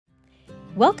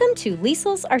Welcome to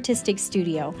Liesel's Artistic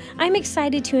Studio. I'm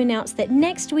excited to announce that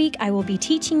next week I will be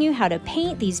teaching you how to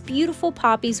paint these beautiful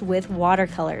poppies with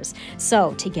watercolors.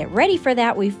 So to get ready for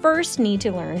that, we first need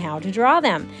to learn how to draw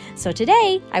them. So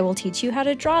today I will teach you how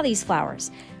to draw these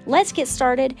flowers. Let's get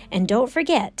started, and don't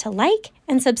forget to like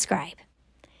and subscribe.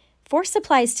 For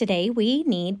supplies today, we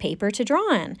need paper to draw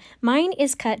on. Mine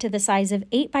is cut to the size of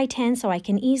 8 by 10 so I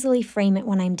can easily frame it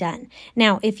when I'm done.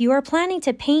 Now, if you are planning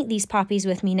to paint these poppies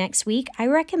with me next week, I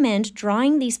recommend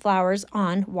drawing these flowers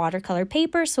on watercolor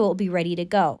paper so it will be ready to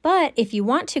go. But if you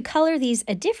want to color these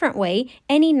a different way,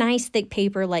 any nice thick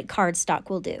paper like cardstock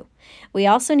will do. We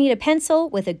also need a pencil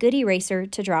with a good eraser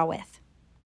to draw with.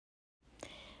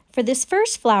 For this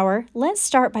first flower, let's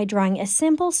start by drawing a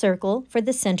simple circle for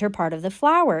the center part of the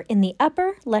flower in the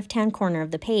upper left-hand corner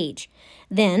of the page.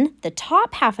 Then, the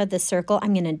top half of the circle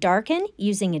I'm going to darken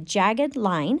using a jagged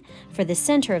line for the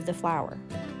center of the flower.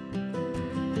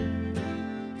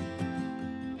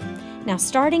 Now,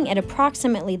 starting at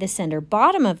approximately the center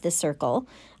bottom of the circle,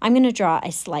 I'm going to draw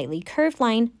a slightly curved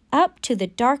line up to the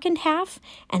darkened half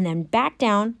and then back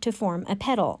down to form a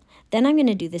petal. Then I'm going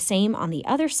to do the same on the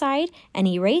other side and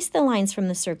erase the lines from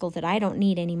the circle that I don't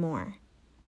need anymore.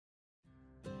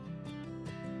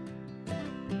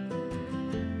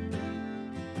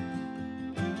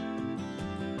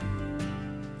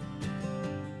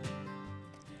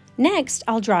 Next,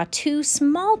 I'll draw 2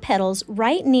 small petals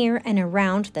right near and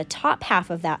around the top half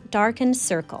of that darkened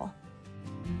circle.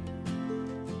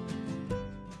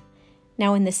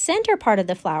 Now in the center part of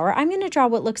the flower, I'm going to draw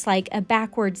what looks like a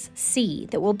backwards C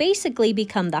that will basically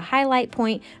become the highlight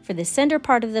point for the center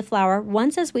part of the flower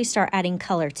once as we start adding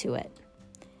color to it.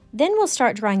 Then we'll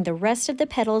start drawing the rest of the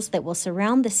petals that will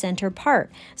surround the center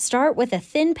part. Start with a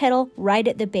thin petal right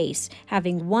at the base,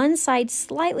 having one side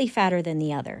slightly fatter than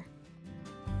the other.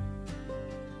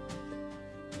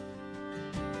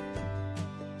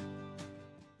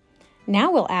 Now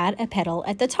we'll add a petal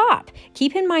at the top.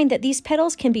 Keep in mind that these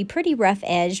petals can be pretty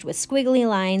rough-edged with squiggly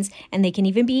lines, and they can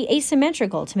even be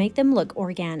asymmetrical to make them look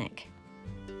organic.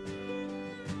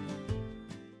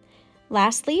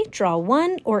 Lastly, draw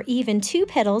 1 or even 2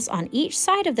 petals on each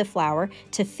side of the flower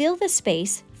to fill the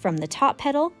space from the top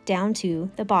petal down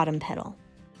to the bottom petal.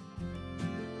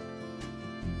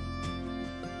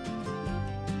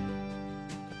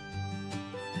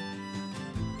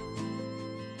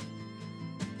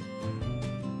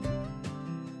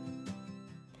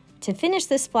 To finish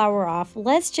this flower off,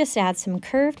 let's just add some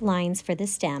curved lines for the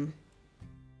stem.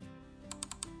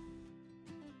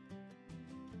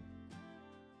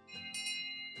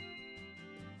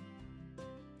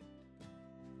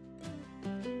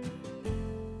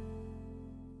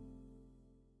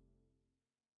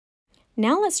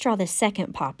 Now let's draw the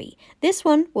second poppy. This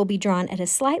one will be drawn at a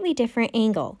slightly different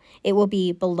angle. It will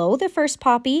be below the first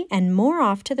poppy and more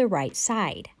off to the right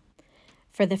side.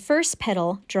 For the first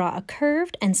petal, draw a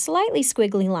curved and slightly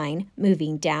squiggly line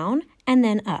moving down and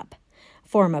then up.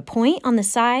 Form a point on the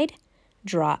side,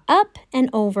 draw up and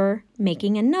over,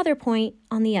 making another point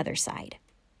on the other side.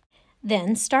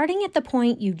 Then, starting at the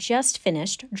point you just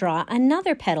finished, draw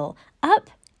another petal up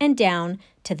and down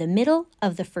to the middle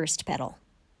of the first petal.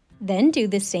 Then do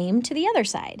the same to the other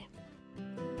side.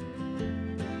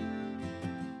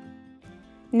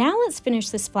 Now let's finish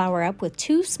this flower up with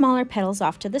 2 smaller petals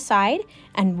off to the side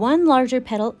and 1 larger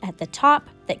petal at the top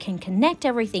that can connect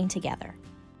everything together.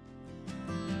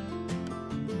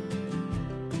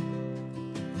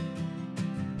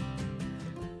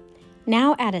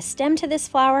 Now add a stem to this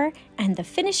flower, and the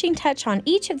finishing touch on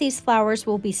each of these flowers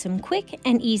will be some quick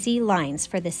and easy lines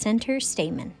for the center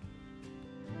stamen.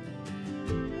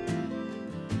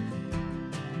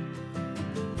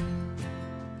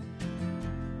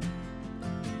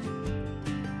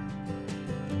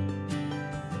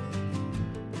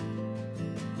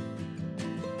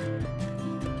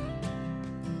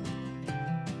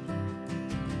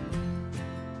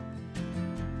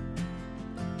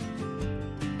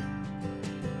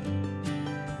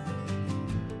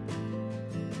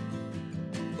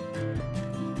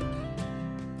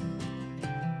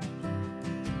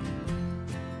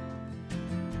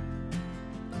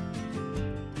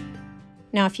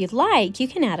 Now, if you'd like, you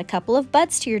can add a couple of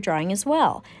buds to your drawing as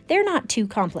well. They're not too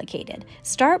complicated.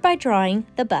 Start by drawing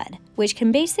the bud, which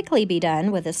can basically be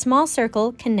done with a small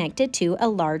circle connected to a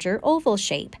larger oval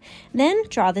shape. Then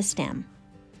draw the stem.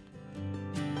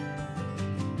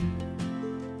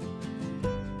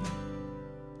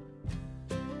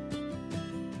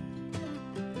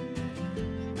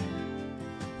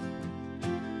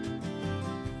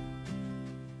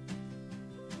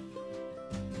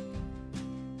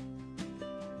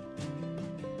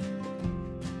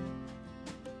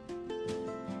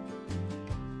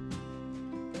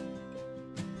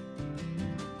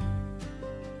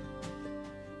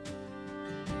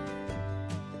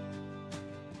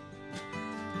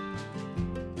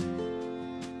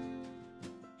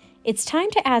 It's time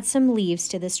to add some leaves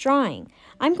to this drawing.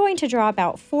 I'm going to draw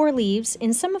about 4 leaves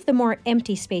in some of the more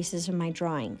empty spaces of my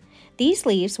drawing. These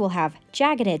leaves will have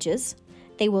jagged edges,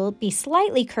 they will be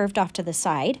slightly curved off to the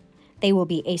side, they will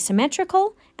be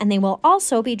asymmetrical, and they will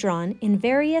also be drawn in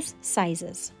various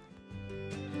sizes.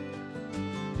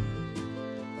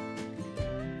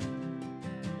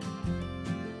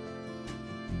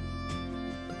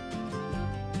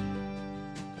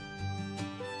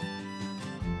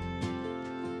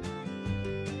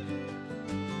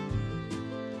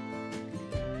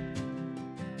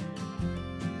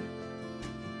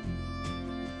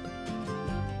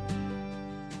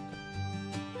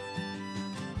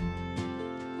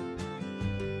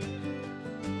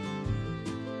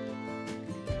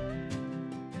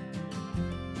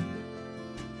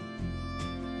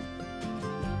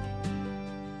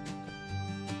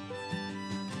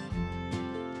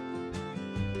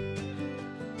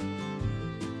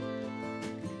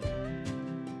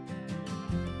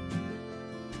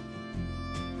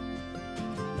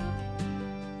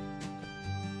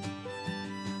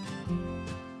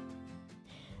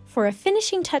 For a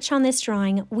finishing touch on this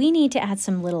drawing, we need to add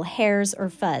some little hairs or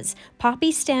fuzz. Poppy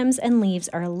stems and leaves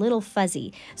are a little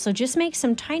fuzzy, so just make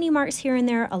some tiny marks here and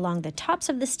there along the tops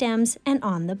of the stems and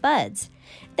on the buds.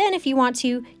 Then if you want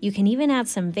to, you can even add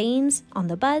some veins on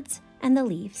the buds and the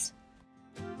leaves.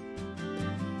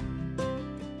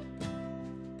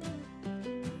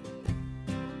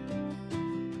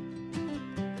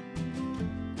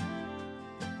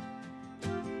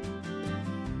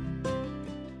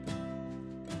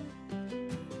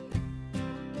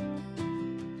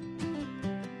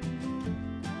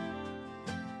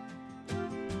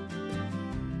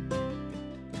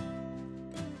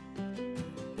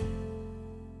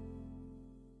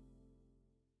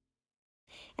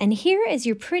 And here is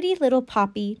your pretty little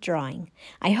poppy drawing.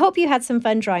 I hope you had some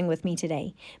fun drawing with me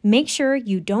today. Make sure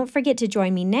you don't forget to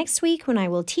join me next week when I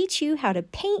will teach you how to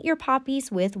paint your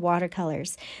poppies with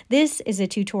watercolors. This is a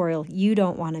tutorial you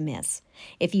don't want to miss.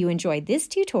 If you enjoyed this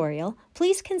tutorial,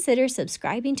 please consider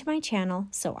subscribing to my channel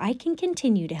so I can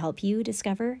continue to help you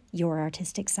discover your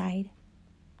artistic side.